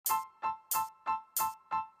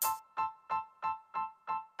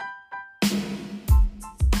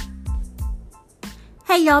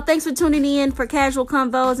Hey y'all, thanks for tuning in for Casual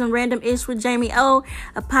Convos and Random Ish with Jamie O,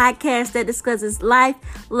 a podcast that discusses life,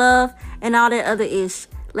 love, and all that other ish.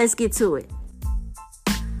 Let's get to it.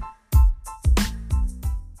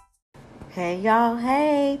 Hey y'all,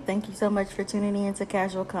 hey, thank you so much for tuning in to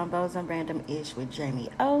Casual Convos and Random Ish with Jamie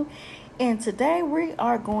O. And today we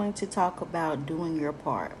are going to talk about doing your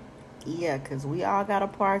part. Yeah, because we all got a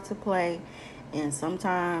part to play. And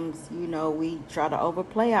sometimes, we try to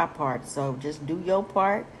overplay our part. So just do your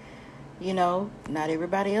part, not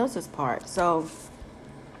everybody else's part. So,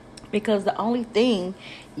 because the only thing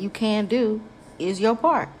you can do is your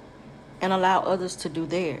part and allow others to do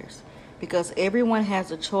theirs. Because everyone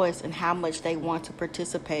has a choice in how much they want to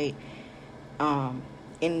participate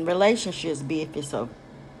in relationships, be if it's a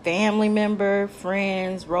family member,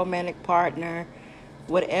 friends, romantic partner,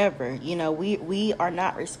 whatever. We are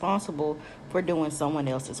not responsible for doing someone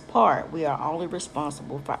else's part. We are only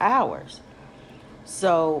responsible for ours.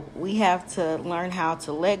 So we have to learn how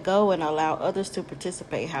to let go and allow others to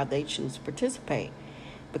participate how they choose to participate,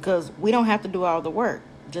 because we don't have to do all the work,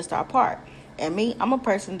 just our part. And me, I'm a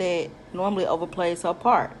person that normally overplays her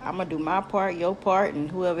part. I'm going to do my part, your part,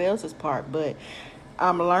 and whoever else's part. But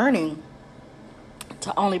I'm learning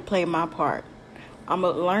to only play my part. I'm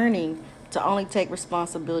learning to only take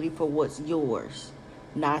responsibility for what's yours,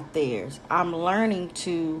 not theirs. I'm learning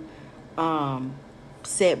to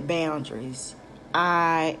set boundaries.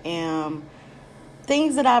 I am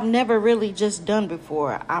things that I've never really just done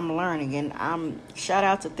before. I'm learning, and I'm shout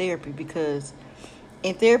out to therapy, because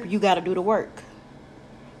in therapy you got to do the work.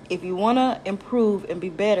 If you want to improve and be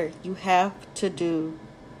better, you have to do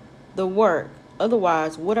the work.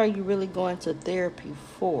 Otherwise, what are you really going to therapy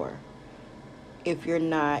for if you're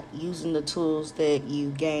not using the tools that you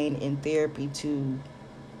gain in therapy to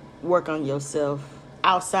work on yourself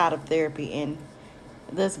outside of therapy and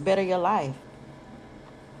thus better your life?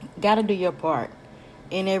 Got to do your part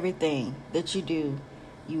in everything that you do.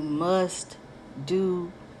 You must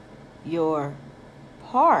do your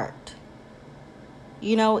part.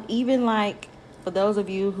 Even like for those of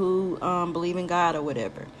you who believe in God or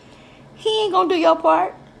whatever, He ain't gonna do your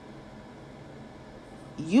part.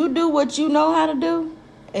 You do what you know how to do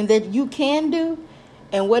and that you can do,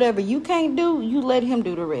 and whatever you can't do, you let Him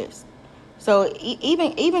do the rest. So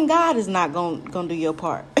even God is not gonna do your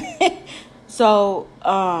part. So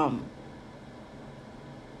and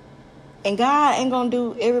God ain't gonna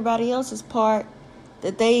do everybody else's part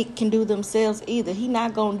that they can do themselves either. He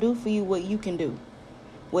not gonna do for you what you can do,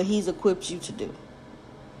 what He's equipped you to do.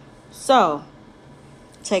 So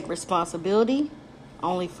take responsibility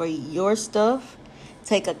only for your stuff.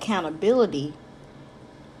 Take accountability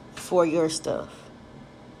for your stuff.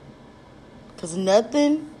 Because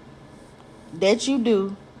nothing that you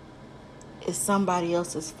do is somebody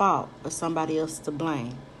else's fault or somebody else to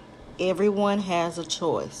blame. Everyone has a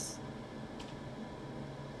choice.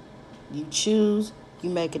 You choose, you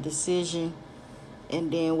make a decision,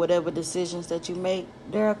 and then whatever decisions that you make,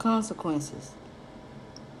 there are consequences.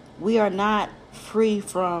 We are not free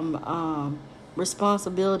from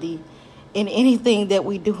responsibility in anything that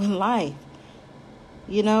we do in life.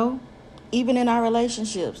 Even in our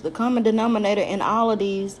relationships, the common denominator in all of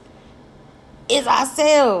these is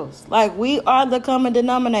ourselves. Like, we are the common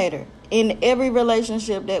denominator in every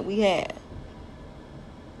relationship that we have.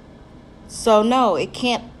 So no, it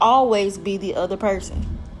can't always be the other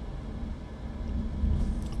person.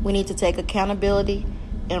 We need to take accountability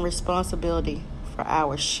and responsibility for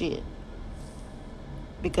our shit.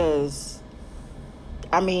 Because,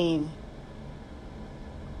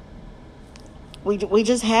 we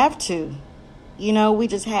just have to. We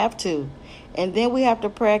just have to. And then we have to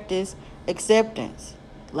practice acceptance.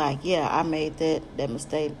 Like, yeah, I made that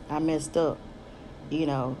mistake. I messed up.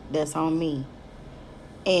 That's on me.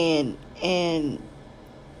 And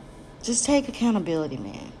just take accountability,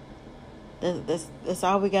 man. That's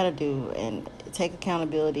all we got to do. And take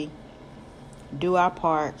accountability. Do our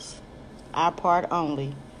parts. Our part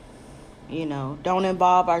only. Don't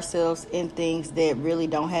involve ourselves in things that really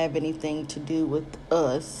don't have anything to do with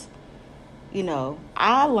us.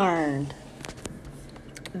 I learned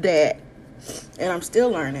that, and I'm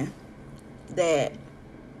still learning, that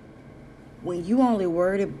when you only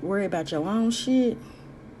worry about your own shit,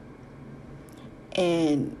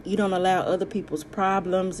 and you don't allow other people's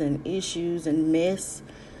problems and issues and mess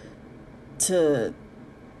to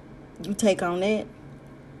you take on that,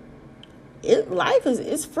 life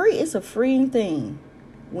is free. It's a freeing thing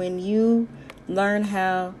when you learn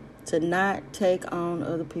how to not take on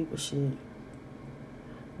other people's shit.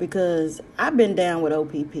 Because I've been down with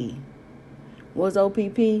OPP. What's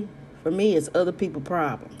OPP? For me, it's other people's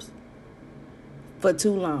problems. for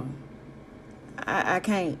too long. I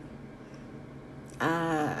can't.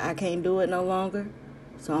 I can't do it no longer.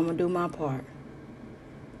 So I'm going to do my part.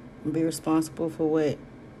 Be responsible for what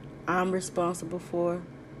I'm responsible for.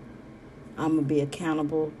 I'm going to be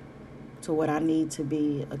accountable to what I need to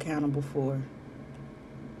be accountable for.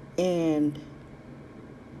 And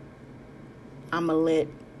I'm going to let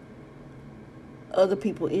other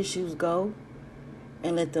people's issues go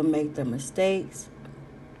and let them make their mistakes.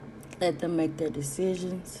 Let them make their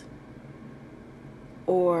decisions.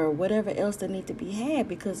 Or whatever else that need to be had.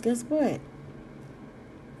 Because guess what?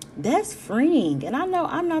 That's freeing. And I know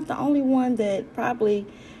I'm not the only one that probably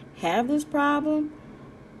have this problem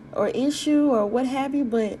or issue or what have you.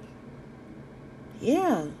 But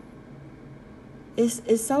yeah.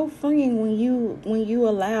 It's so freeing when you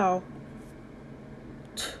allow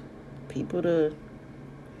people to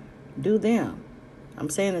do them. I'm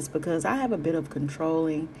saying this because I have a bit of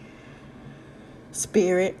controlling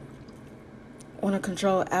spirit. Want to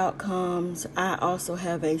control outcomes. I also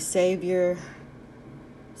have a savior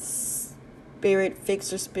spirit,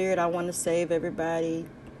 fixer spirit. I want to save everybody,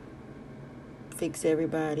 fix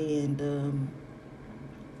everybody. And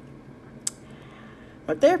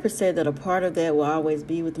my therapist said that a part of that will always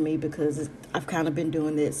be with me because I've kind of been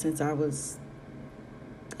doing that since I was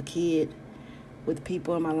a kid with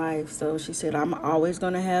people in my life. So she said I'm always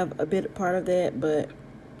going to have a bit part of that, but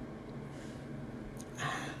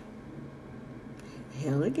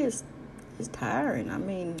hell, it's tiring. I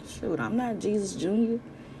mean, shoot, I'm not Jesus Jr.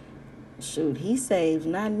 Shoot, he saves,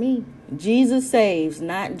 not me. Jesus saves,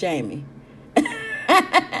 not Jamie.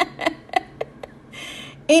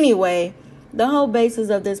 Anyway, the whole basis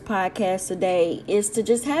of this podcast today is to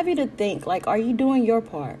just have you to think, like, are you doing your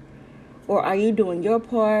part? Or are you doing your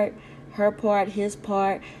part, her part, his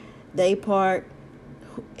part, they part,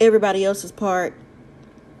 everybody else's part,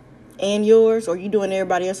 and yours? Or are you doing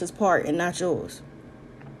everybody else's part and not yours?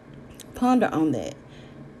 Ponder on that.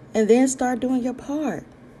 And then start doing your part.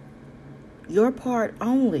 Your part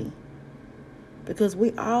only. Because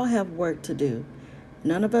we all have work to do.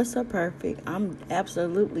 None of us are perfect. I'm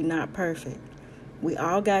absolutely not perfect. We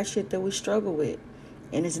all got shit that we struggle with.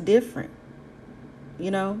 And it's different.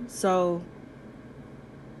 You know? So,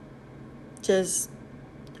 just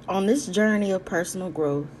on this journey of personal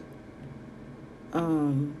growth,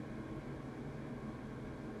 do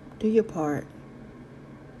your part.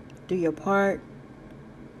 Do your part,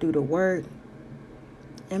 do the work,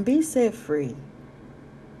 and be set free.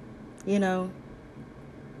 You know,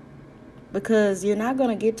 because you're not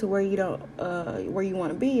gonna get to where you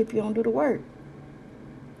want to be if you don't do the work.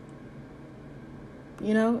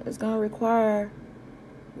 You know, it's gonna require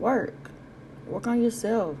work. Work on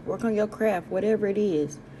yourself. Work on your craft. Whatever it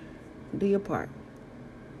is, do your part.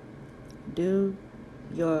 Do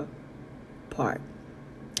your part.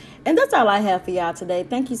 And that's all I have for y'all today.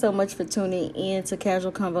 Thank you so much for tuning in to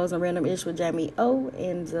Casual Convos and Random Ish with Jamie O.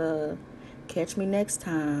 And catch me next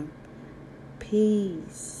time.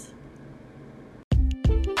 Peace.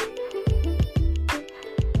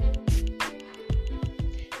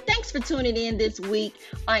 Thanks for tuning in this week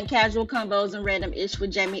on Casual Convos and Random Ish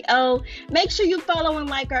with Jamie O. Make sure you follow and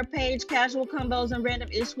like our page, Casual Convos and Random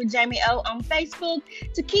Ish with Jamie O, on Facebook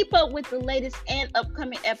to keep up with the latest and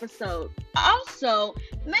upcoming episodes. Also,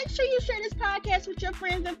 make sure you share this podcast with your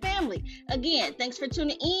friends and family. Again, thanks for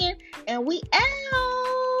tuning in, and we out.